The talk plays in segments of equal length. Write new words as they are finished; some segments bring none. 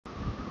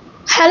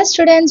Hello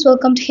students,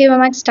 welcome to Hiba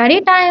Max Study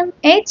Time.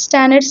 8th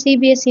Standard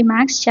CBSE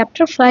Max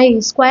Chapter 5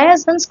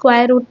 Squares and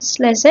Square Roots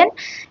Lesson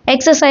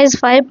Exercise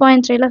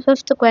 5.3 la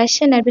 5th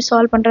question எப்படி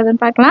solve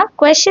பண்றதுன்னு பார்க்கலாம்.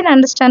 Question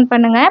understand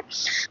பண்ணுங்க.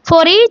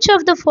 For each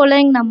of the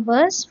following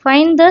numbers,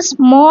 find the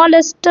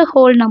smallest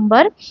whole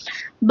number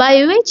by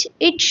which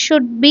it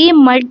should be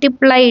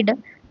multiplied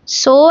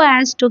so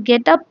as to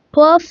get a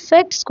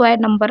perfect square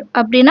number.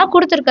 அப்படின்னா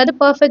கொடுத்திருக்கிறது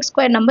perfect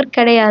square number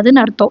கிடையாதுன்னு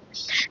அர்த்தம்.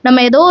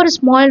 நம்ம ஏதோ ஒரு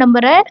small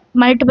number-ஐ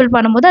multiple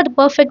பண்ணும்போது அது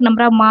perfect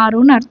number-ஆ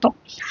மாறும்னு அர்த்தம்.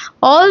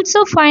 Also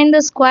find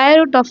the square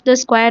root of the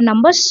square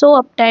number so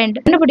obtained.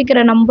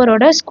 கண்டுபிடிக்கிற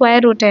நம்பரோட square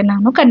root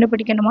என்னன்னு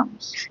கண்டுபிடிக்கணுமா.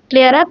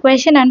 கிளியரா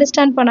question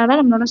understand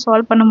பண்ணாதான் நம்மளால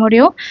solve பண்ண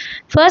முடியும்.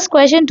 First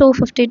question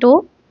 252.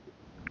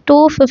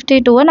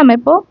 252 நம்ம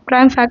இப்போ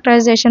prime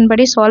factorization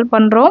படி solve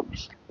பண்றோம்.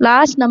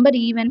 Last number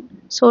even.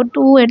 So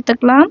 2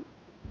 எடுத்துக்கலாம்.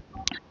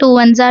 2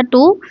 ones are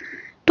 2.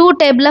 2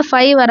 table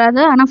 5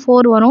 வராது ஆனா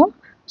 4 வரும்.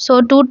 So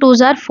 2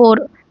 2s are 4.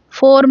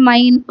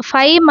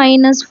 5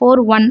 minus 4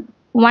 1.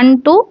 1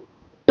 to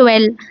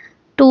 12.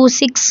 2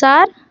 6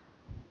 are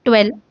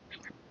 12.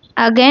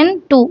 Again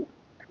 2.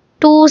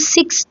 2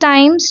 6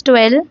 times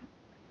 12.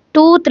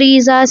 2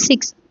 3s are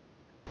 6.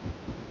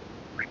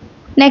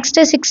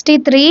 Next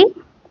 63.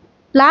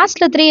 Last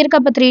 3 irukku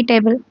appo 3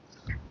 table.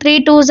 3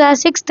 2s are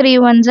 6. 3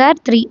 1s are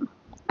 3.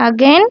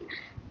 Again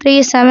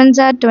 3 7s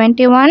are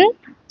 21.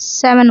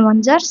 7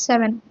 1s are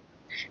 7.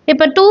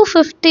 இப்போ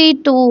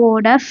 252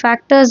 ஓட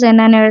factors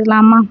என்னன்னு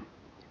எழுதலாமா?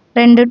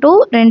 2 2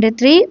 2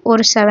 3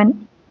 ஒரு 7.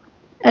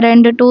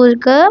 2 2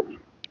 இருக்கு,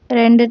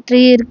 2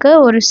 3 இருக்கு,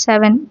 ஒரு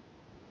 7.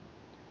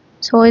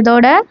 ஸோ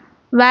இதோட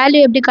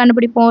வேல்யூ எப்படி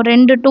கண்டுபிடிப்போம்?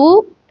 2 2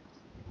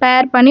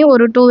 பேர் பண்ணி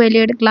ஒரு 2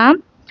 வெளியே எடுக்கலாம்.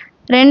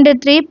 2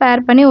 3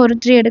 பேர் பண்ணி ஒரு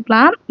 3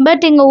 எடுக்கலாம்.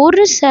 பட் இங்கே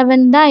ஒரு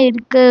 7 தான்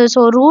இருக்குது.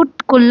 ஸோ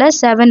ரூட்குள்ளே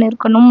 7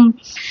 இருக்கணும்.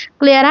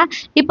 கிளியரா?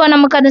 இப்போ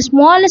நமக்கு அந்த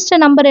ஸ்மாலஸ்ட்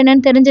நம்பர்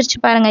என்னன்னு தெரிஞ்சிருச்சு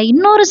பாருங்க.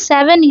 இன்னொரு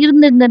 7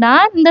 இருந்திருந்ததுன்னா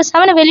இந்த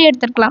 7 வெளியே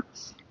எடுத்துருக்கலாம்.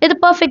 இது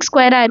பர்ஃபெக்ட்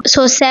ஸ்கொயராக இருக்கு.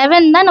 ஸோ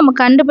 7 தான் நம்ம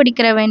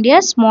கண்டுபிடிக்கிற வேண்டிய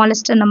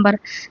smallest number.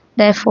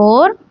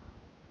 Therefore,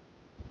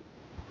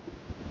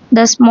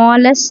 the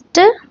smallest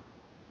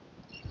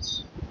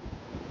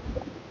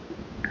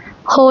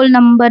whole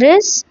number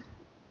is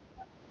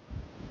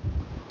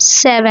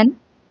 7.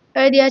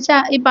 எழுதியாச்சா?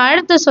 இப்போ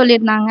அடுத்து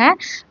சொல்லியிருந்தாங்க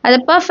அதை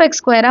பர்ஃபெக்ட்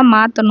ஸ்கொயராக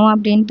மாற்றணும்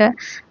அப்படின்ட்டு.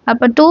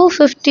 அப்போ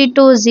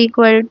 252 is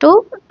equal to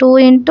 2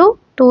 into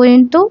 2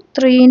 into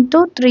 3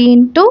 into 3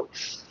 into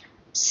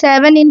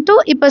 7 into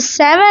இப்போ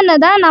 7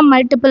 தான் நான்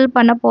மல்டிபிள்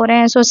பண்ண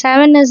போகிறேன். So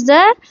 7 is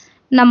the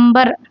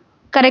number.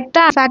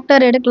 கரெக்டாக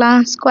ஃபேக்டர்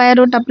எடுக்கலாம். ஸ்கொயர்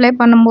ரூட் அப்ளை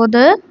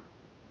பண்ணும்போது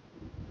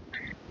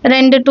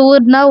 2 2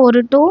 இருந்தால் ஒரு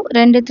 2,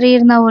 2 3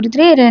 இருந்தால் ஒரு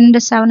 3, 2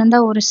 7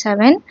 இருந்தால் ஒரு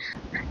 7.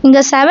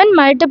 இங்கே 7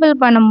 மல்டிபிள்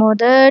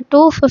பண்ணும்போது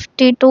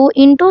 252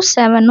 into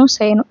 7னும்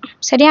செய்யணும்.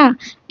 சரியா?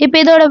 இப்போ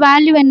இதோட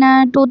வேல்யூ என்ன?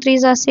 2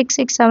 3s are 6,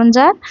 6 7s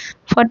are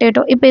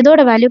 42. இப்போ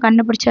இதோட வேல்யூ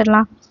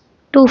கண்டுபிடிச்சிடலாம்.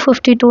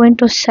 252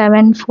 into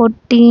 7,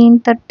 14,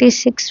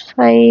 36,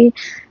 5,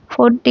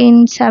 14,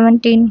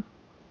 17.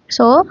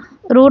 So,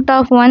 root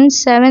of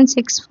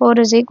 1764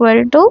 is equal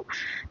to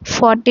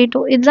 42.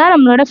 இதுதான்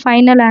நம்மளோட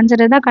ஃபைனல்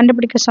ஆன்சர். இதான்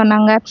கண்டுபிடிக்க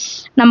சொன்னாங்க.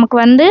 நமக்கு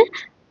வந்து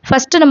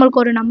ஃபஸ்ட்டு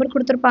நம்மளுக்கு ஒரு நம்பர்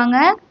கொடுத்துருப்பாங்க.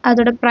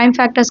 அதோட ப்ரைம்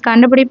ஃபேக்டர்ஸ்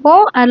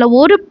கண்டுபிடிப்போம். அதில்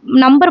ஒரு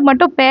நம்பர்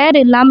மட்டும் பேர்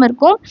இல்லாமல்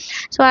இருக்கும்.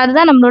 ஸோ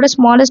அதுதான் நம்மளோட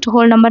ஸ்மாலஸ்ட்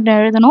ஹோல் நம்பர்னு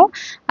எழுதணும்.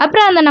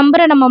 அப்புறம் அந்த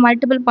நம்பரை நம்ம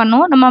மல்டிபிள்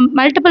பண்ணோம். நம்ம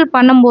மல்டிபிள்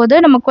பண்ணும்போது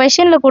நம்ம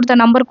கொஷனில் கொடுத்த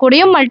நம்பர்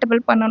கூடயும்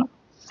மல்டிபிள் பண்ணணும்.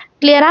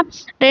 கிளியரா?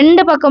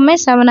 ரெண்டு பக்கமே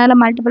 7ஆல்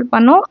மல்டிபிள்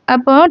பண்ணோம்.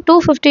 அப்போ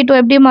 252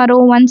 எப்படி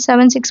மாறும்?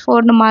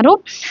 1764னு மாறும்.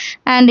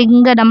 அண்ட்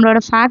இங்கே நம்மளோட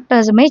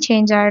ஃபேக்டர்ஸுமே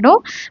சேஞ்ச் ஆகிடும்.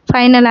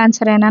 ஃபைனல்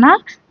ஆன்சர் என்னன்னா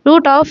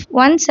root of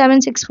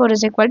 1764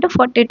 is equal to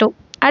 42.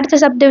 அடுத்த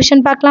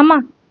சப்டிவிஷன் பார்க்கலாமா?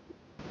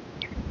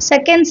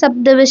 Second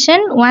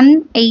subdivision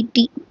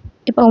 180.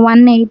 இப்போ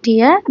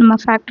 180-ஐ நம்ம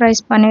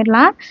ஃபேக்டரைஸ்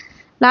பண்ணிடலாம்.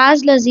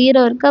 லாஸ்ட்டில்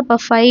 0 இருக்குது. அப்போ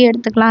 5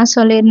 எடுத்துக்கலாம்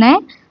சொல்லியிருந்தேன்.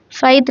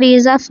 5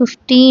 3s are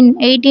 15.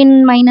 18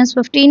 minus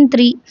 15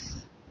 3.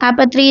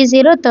 அப்போ 3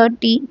 0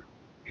 30.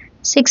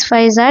 6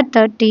 5s are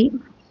 30.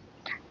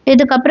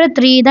 இதுக்கப்புறம்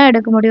 3 தான்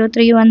எடுக்க முடியும்.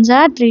 3 1s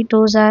are 3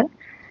 2s are.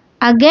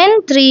 Again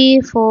 3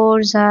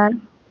 4s are.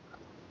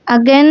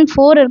 Again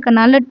 4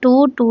 இருக்கனால 2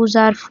 2s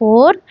are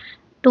 4.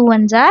 2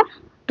 1s are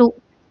 2.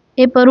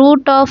 இப்போ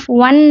root of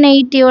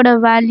 180 ஓட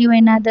வேல்யூ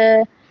என்னது?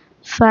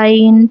 5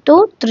 into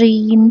 3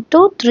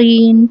 into 3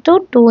 into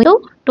 2 into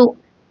 2.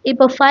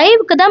 இப்போ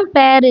 5க்கு தான்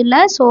பேர்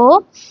இல்லை. So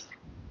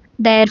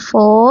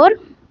therefore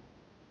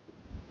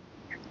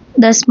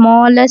the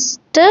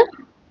smallest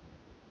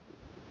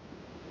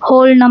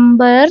whole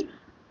number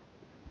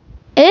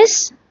is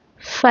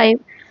 5.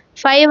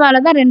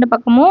 5ஆல் தான் ரெண்டு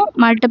பக்கமும்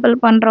மல்டிபிள்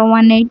பண்ணுறோம்.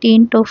 180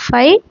 into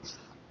 5.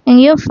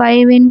 இங்கேயும்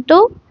 5 into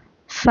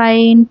 5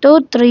 into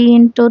 3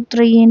 into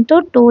 3 into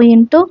 2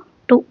 into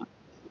 2.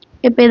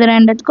 இப்போ இது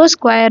ரெண்டுத்துக்கும்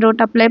ஸ்கொயர்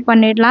ரூட் அப்ளை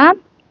பண்ணிடலாம்.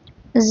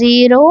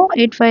 0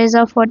 8 5s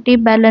are 40.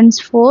 பேலன்ஸ்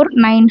 4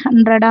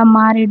 900ஆக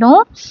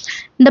மாறிடும்.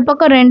 இந்த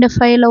பக்கம் 2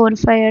 5ல் ஒரு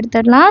 5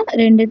 எடுத்துடலாம்.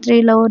 2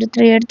 3ல் ஒரு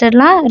 3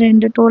 எடுத்துடலாம்.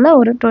 2 2ல்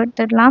ஒரு 2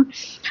 எடுத்துடலாம்.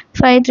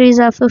 5 3s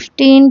are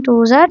 15.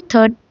 2s are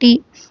 30.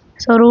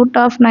 So root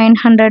of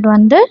 900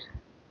 வந்து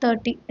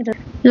 30.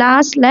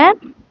 Lastல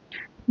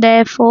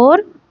therefore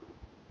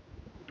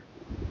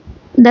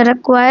the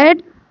required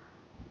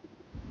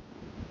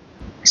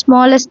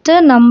smallest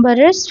number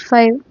is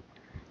 5.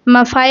 நம்ம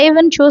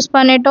 5 ன்னு சூஸ்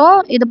பண்ணிட்டோம்.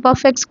 இது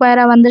பெர்ஃபெக்ட்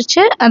ஸ்கொயரா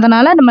வந்துருச்சு.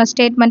 அதனால நம்ம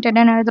ஸ்டேட்மெண்ட்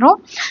என்னன்னு எழுதுறோம்.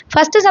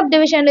 ஃபர்ஸ்ட்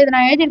சப்டிவிஷன்ல இது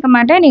நான் எழுதி இருக்க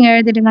மாட்டேன். நீங்க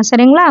எழுதிடுங்க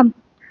சரிங்களா?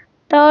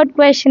 தேர்ட்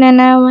क्वेश्चन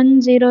என்ன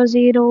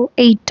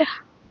 1008.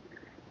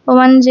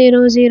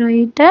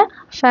 1008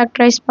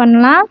 ஃபேக்டரைஸ்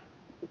பண்ணலாம்.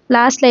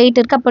 லாஸ்ட்ல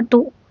 8 இருக்கு அப்ப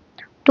 2.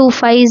 2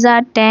 5s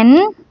are 10.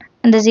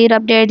 அந்த 0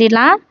 அப்படியே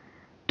எழுதிடலாம்.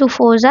 2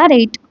 4s are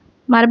 8.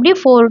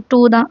 மறுபடியும் 4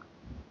 2 தான்.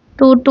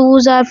 2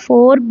 2s are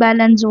 4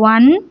 balance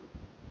 1.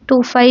 2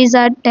 5s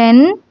are 10.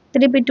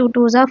 திருப்பி 2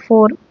 2s are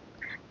 4.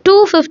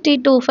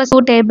 252 first 2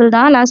 டேபிள்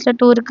தான். லாஸ்ட்ல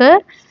 2 இருக்கு.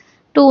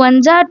 2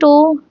 1s are 2.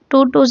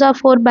 2 2s are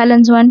 4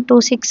 balance 1. 2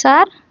 6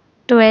 are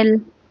 12.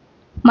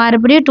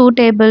 மறுபடியும் 2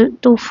 டேபிள்.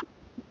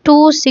 2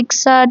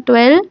 6 are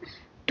 12.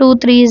 2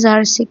 3s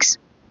are 6.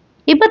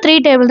 இப்போ 3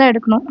 டேபிள் தான்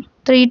எடுக்கணும்.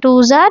 3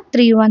 2s are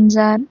 3 1s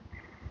are.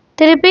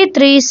 திருப்பி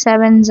 3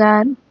 7s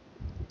are.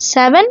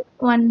 7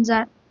 1s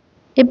are.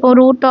 இப்போ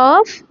root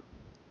of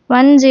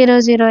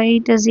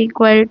 1008 is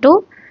equal to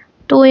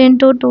 2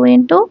 into 2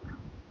 into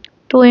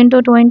 2 into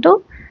 2 into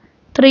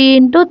 3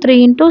 into 3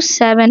 into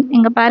 7.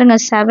 இங்க பாருங்க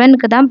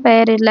 7க்கு தான்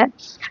பெயர் இல்லை.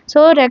 ஸோ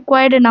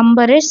required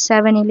number is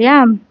 7 இல்லையா?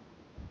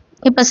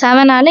 இப்போ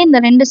 7ஆல இந்த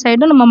ரெண்டு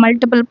சைடும் நம்ம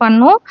மல்டிபிள்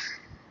பண்ணோம்.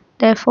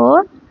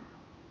 therefore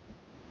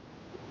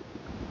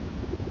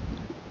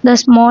the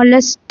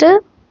smallest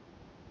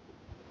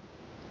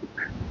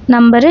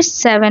number is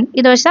 7.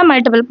 இதை வச்சு தான்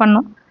மல்டிபிள்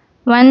பண்ணோம்.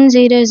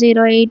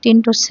 1008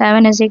 into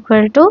 7 is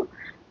equal to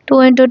 2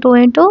 into 2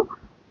 into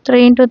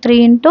 3 into 3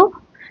 into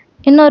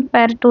இன்னொரு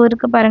பேர் 2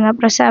 இருக்கு பாருங்க.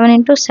 அப்புறம் 7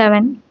 into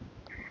 7.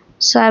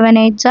 7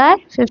 8s are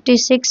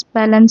 56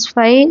 balance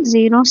 5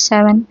 0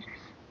 7.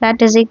 that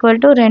is equal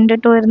to 2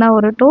 2 இருந்தா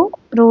ஒரு 2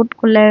 ரூட்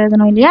குள்ள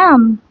எழுதணும் இல்லையா?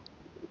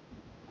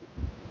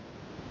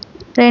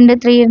 2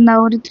 3 இருந்தா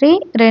ஒரு 3,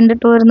 2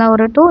 2 இருந்தா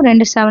ஒரு 2,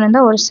 2 7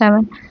 இருந்தா ஒரு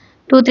 7.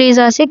 2 3s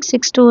are 6,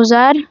 6 2s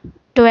are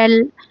 12.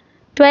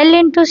 12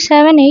 into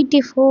 7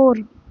 84.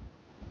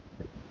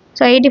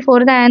 So 84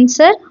 the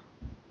answer.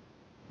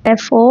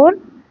 Therefore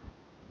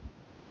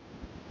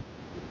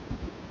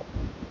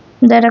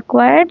the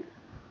required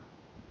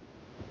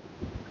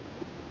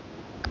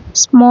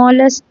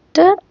smallest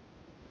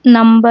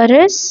number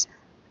is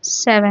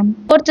 7.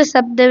 Fourth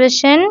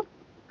subdivision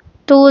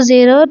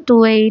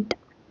 2028.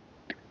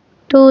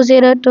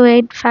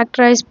 2028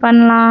 factorize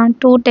பண்ணலாம்.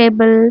 2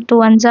 table 2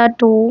 1s are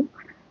 2.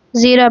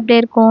 0 அப்படியே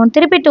இருக்கும்.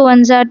 திருப்பி 2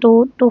 1s are 2.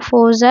 2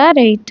 4s are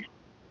 8.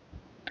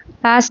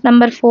 Last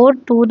number 4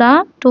 2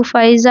 தான். 2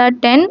 5s are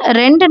 10.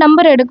 ரெண்டு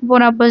நம்பர் எடுக்க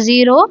போகிறோம். அப்போ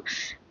 0.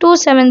 2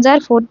 7s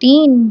are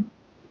 14.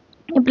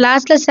 இப்போ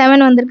லாஸ்ட்டில்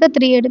 7 வந்திருக்கு.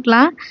 3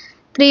 எடுக்கலாம்.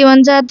 3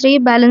 1s are 3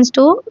 பேலன்ஸ்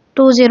 2.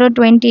 2 0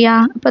 20.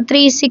 இப்போ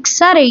 3 6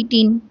 are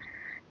 18.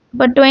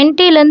 இப்போ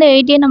 20லேருந்து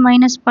 18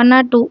 மைனஸ்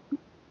பண்ணால் 2.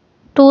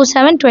 2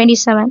 7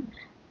 27.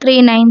 3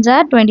 9s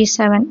are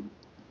 27.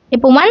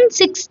 இப்போ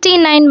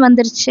 169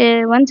 வந்துருச்சு.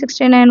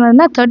 169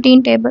 வந்தால் 13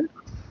 table.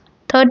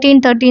 13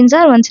 13s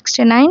are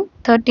 169.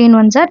 13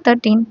 1s are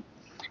 13.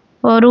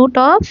 root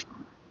of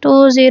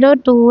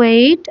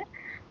 2028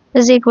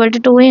 is equal to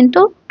 2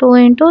 into 2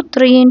 into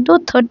 3 into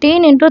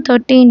 13 into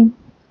 13.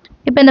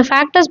 இப்போ இந்த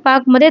ஃபேக்டர்ஸ்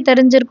பார்க்கும்போதே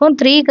தெரிஞ்சிருக்கும்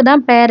 3க்கு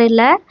தான் பேர்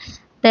இல்லை.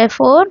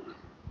 therefore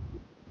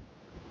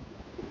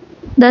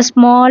the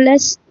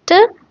smallest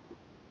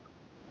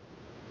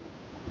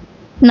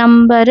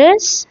number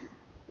is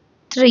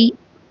 3.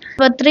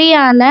 இப்போ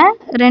 3ஆல்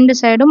ரெண்டு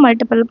சைடும்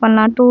மல்டிபிள்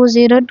பண்ணலாம்.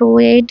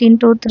 2028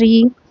 into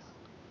 3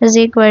 is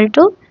equal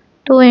to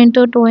 2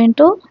 into 2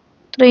 into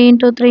 3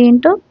 into 3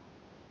 into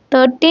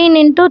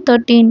 13 into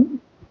 13.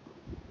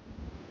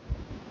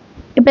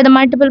 இப்போ இதை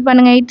மல்டிபிள்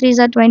பண்ணுங்க. 8 3s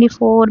are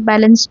 24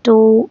 balance 2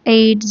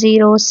 8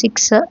 0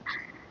 6.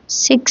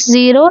 6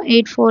 0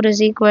 8 4 is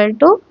equal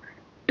to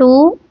 2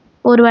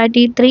 ஒரு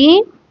வாட்டி 3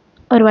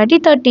 ஒரு வாட்டி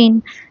 13.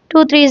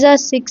 2 3s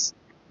are 6.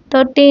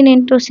 13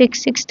 into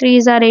 6 6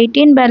 3s are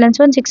 18 balance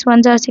 1 6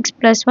 1s are 6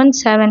 plus 1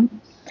 7.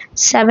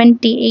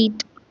 78.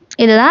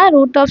 இதுதான்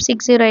root of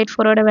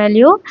 6084 ஓட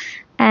value.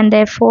 and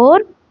therefore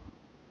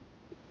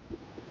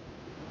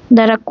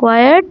the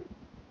required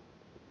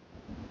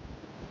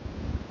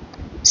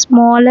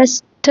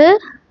smallest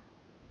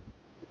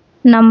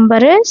number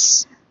is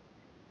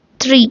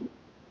 3.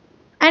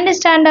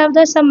 understand of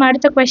the sum.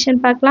 அடுத்த question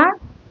பார்க்கலாம்.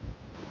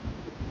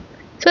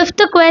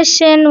 fifth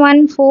question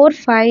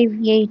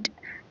 1458.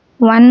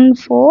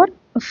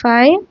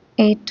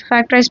 1458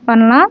 factorize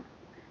பண்ணலாம்.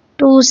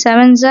 2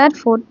 7s are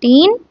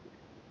 14.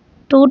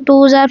 2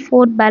 2s are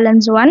 4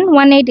 balance 1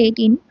 1 8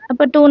 18.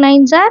 அப்போ 2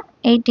 9s are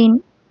 18.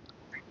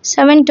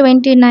 7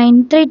 29.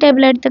 3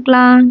 table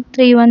எடுத்துக்கலாம்.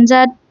 3 1s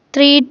are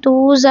 3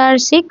 2s are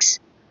 6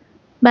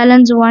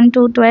 balance 1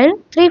 2 12.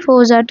 3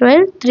 4s are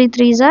 12. 3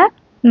 3s are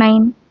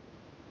 9.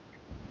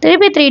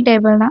 திருப்பி 3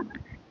 table தான்.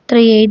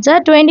 3 8s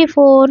are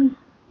 24.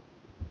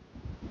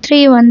 3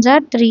 1s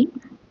are 3.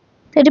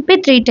 திருப்பி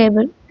 3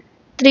 table.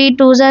 3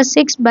 2s are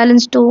 6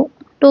 balance 2.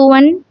 2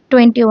 1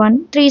 21.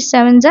 3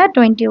 7s are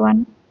 21.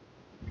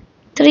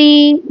 3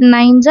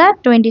 9s are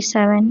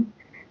 27.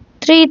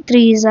 3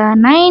 3s are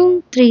 9.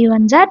 3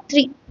 1s are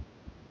 3.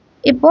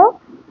 இப்போ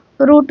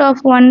root of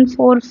 1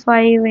 4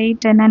 5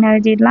 8 என்னன்னு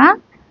எழுதிடலாம்.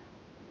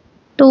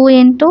 2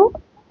 into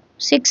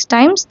 6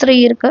 times 3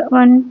 இருக்கு.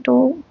 1 2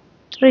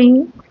 3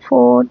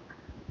 4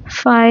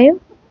 5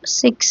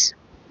 6.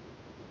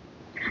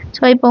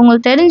 So இப்போ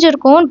உங்களுக்கு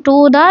தெரிஞ்சிருக்கும் 2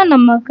 தான்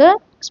நமக்கு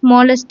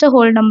ஸ்மாலஸ்ட்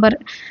ஹோல் நம்பர்.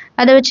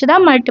 அதை வச்சு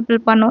தான் மல்டிபிள்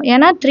பண்ணோம்.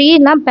 ஏன்னா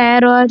 3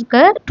 பேராக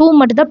இருக்கு, 2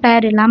 மட்டும் தான்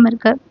பேர் இல்லாமல்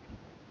இருக்கு.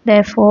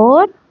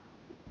 Therefore,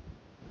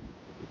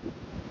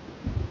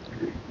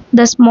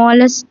 the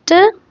smallest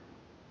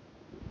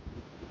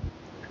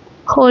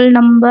whole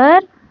number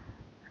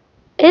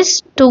is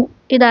 2.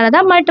 இதால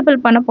தான் மல்டிபிள்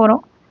பண்ண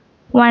போகிறோம்.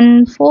 1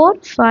 4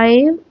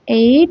 5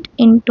 8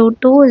 into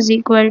 2 is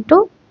equal to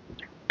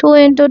 2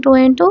 into 2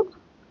 into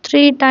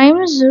 3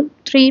 times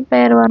 3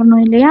 பேர்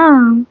வரணும் இல்லையா?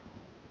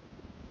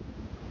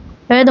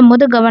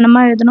 எழுதும்போது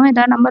கவனமாக எழுதணும்.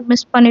 ஏதாவது நம்பர்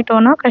மிஸ்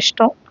பண்ணிட்டோன்னா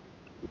கஷ்டம்.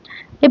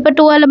 இப்போ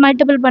 2ஆல்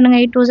மல்டிபிள் பண்ணுங்க.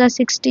 8 2s are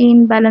 16,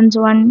 balance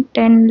 1,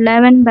 10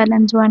 11,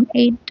 balance 1,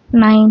 8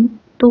 9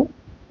 2.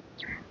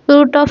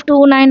 root of 2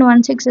 9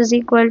 1 6 is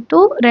equal to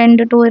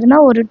 2 2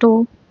 இருந்தால் ஒரு 2,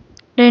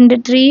 2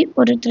 3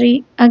 ஒரு 3,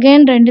 again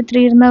 2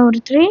 3 இருந்தால் ஒரு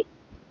 3,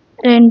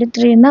 2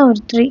 3 இருந்தால்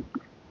ஒரு 3.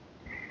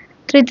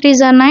 3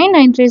 3s are 9,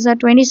 9 3s are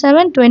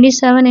 27,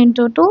 27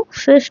 into 2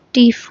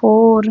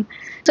 54.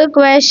 So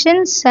question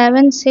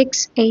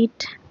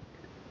 768.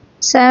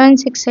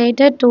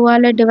 768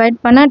 2ஆல் divide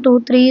பண்ணால் 2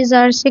 3s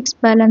are 6,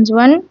 balance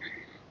 1,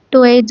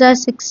 2 8s are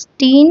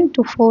 16,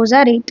 2 4s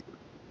are 8.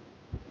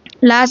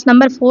 Last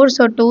number 4,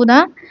 so 2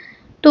 தான்.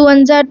 2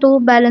 1s are 2,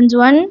 balance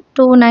 1,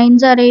 2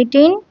 9s are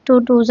 18, 2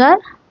 2s are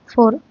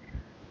 4,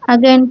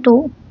 again 2,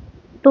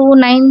 2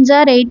 9s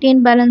are 18,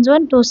 balance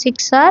 1, 2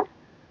 6 are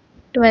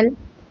 12,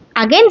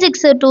 again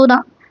 6 2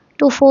 தான்.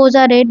 2 4s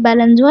are 8,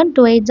 balance 1,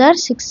 2 8s are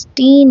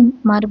 16,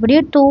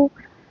 மறுபடியும் 2,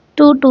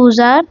 2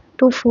 2s are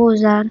 2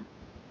 4s are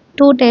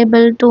 2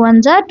 table, 2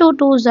 1s are 2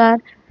 2s are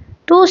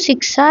 2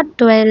 6 are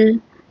 12,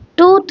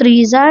 2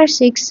 3s are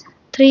 6,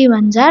 3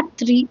 1s are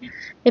 3.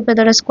 இப்போ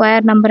இதோட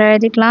square number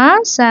எழுதிக்கலாம்.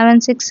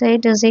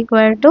 768 is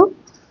equal to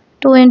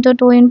 2 into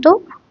 2 into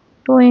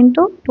 2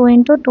 into 2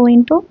 into 2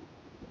 into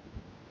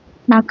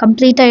நான்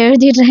கம்ப்ளீட்டாக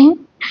எழுதிடுறேன்.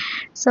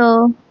 So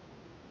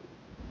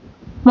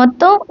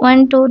மொத்தம்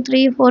 1 2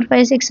 3 4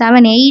 5 6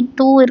 7 8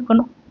 2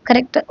 இருக்கணும்.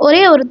 Correct.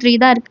 ஒரே ஒரு 3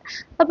 தான் இருக்கு.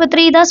 அப்போ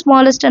 3 தான்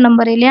ஸ்மாலஸ்ட்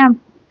நம்பர் இல்லையா?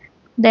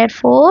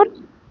 Therefore,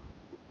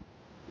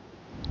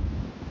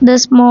 the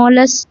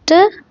smallest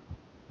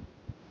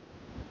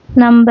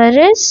number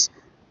is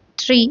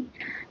 3.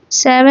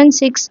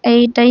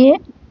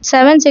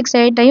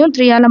 768ஐயும்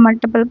 3ஆல்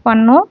multiple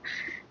பண்ணோம்.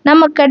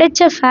 நம்ம கிடைச்ச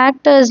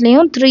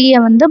ஃபேக்டர்ஸ்லேயும் 3ஐ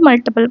வந்து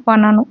மல்டிபிள்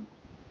பண்ணணும்.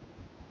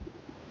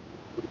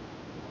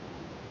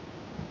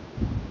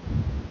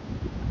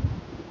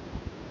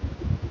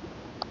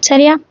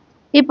 சரியா?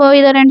 இப்போ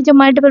இதை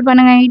ரெண்டுத்தையும் மல்டிபிள்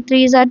பண்ணுங்க. 8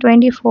 3s are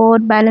 24,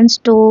 balance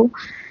 2,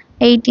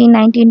 18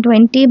 19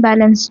 20,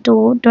 balance 2,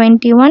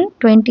 21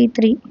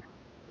 23.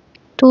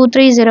 2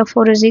 3 0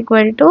 4 is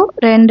equal to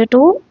 2 2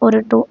 ஒரு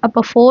 2. அப்போ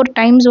 4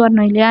 times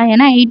வரணும் இல்லையா?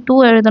 ஏன்னா 8 2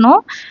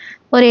 எழுதணும்,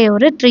 ஒரே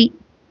ஒரு 3.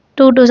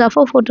 2 2s are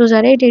 4, 4 2s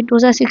are 8, 8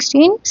 2s are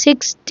 16,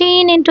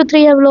 16 into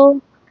 3 எவ்வளோ?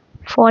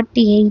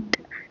 48.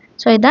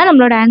 ஸோ இதுதான்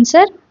நம்மளோட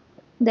answer.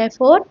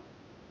 Therefore,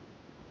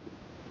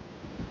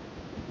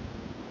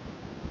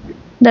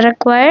 the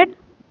required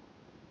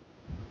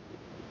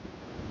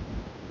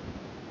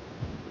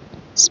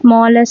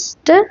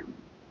smallest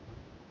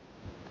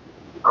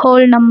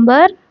whole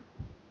number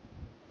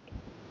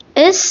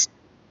is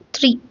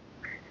 3.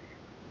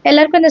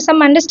 எல்லாருக்கும் இந்த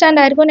சம் அண்டர்ஸ்டாண்ட்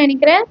ஆயிருக்கும்னு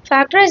நினைக்கிறேன்.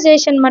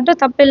 ஃபேக்டரைசேஷன் மட்டும்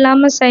தப்பு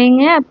இல்லாமல்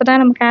செய்யுங்க, அப்போ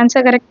தான் நமக்கு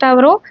ஆன்சர் கரெக்டாக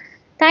வரும்.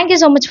 தேங்க்யூ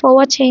ஸோ மச் ஃபார்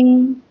வாட்சிங்.